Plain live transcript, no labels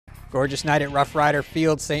Gorgeous night at Rough Rider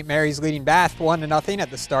Field. St. Mary's leading Bath 1-0 at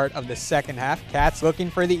the start of the second half. Cats looking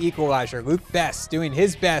for the equalizer. Luke Best doing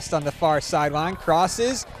his best on the far sideline.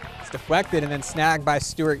 Crosses. It's deflected and then snagged by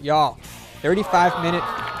Stuart Yall. 35th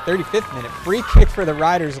minute free kick for the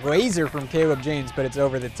Riders. Laser from Caleb James, but it's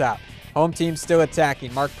over the top. Home team still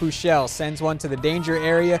attacking. Mark Puchel sends one to the danger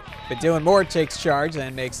area, but Dylan Moore takes charge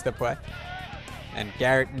and makes the play. And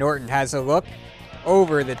Garrett Norton has a look.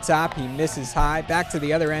 Over the top, he misses high. Back to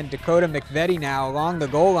the other end, Dakota McVetti now along the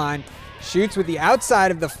goal line. Shoots with the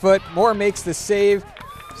outside of the foot. Moore makes the save.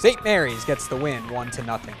 St. Mary's gets the win,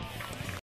 1-0.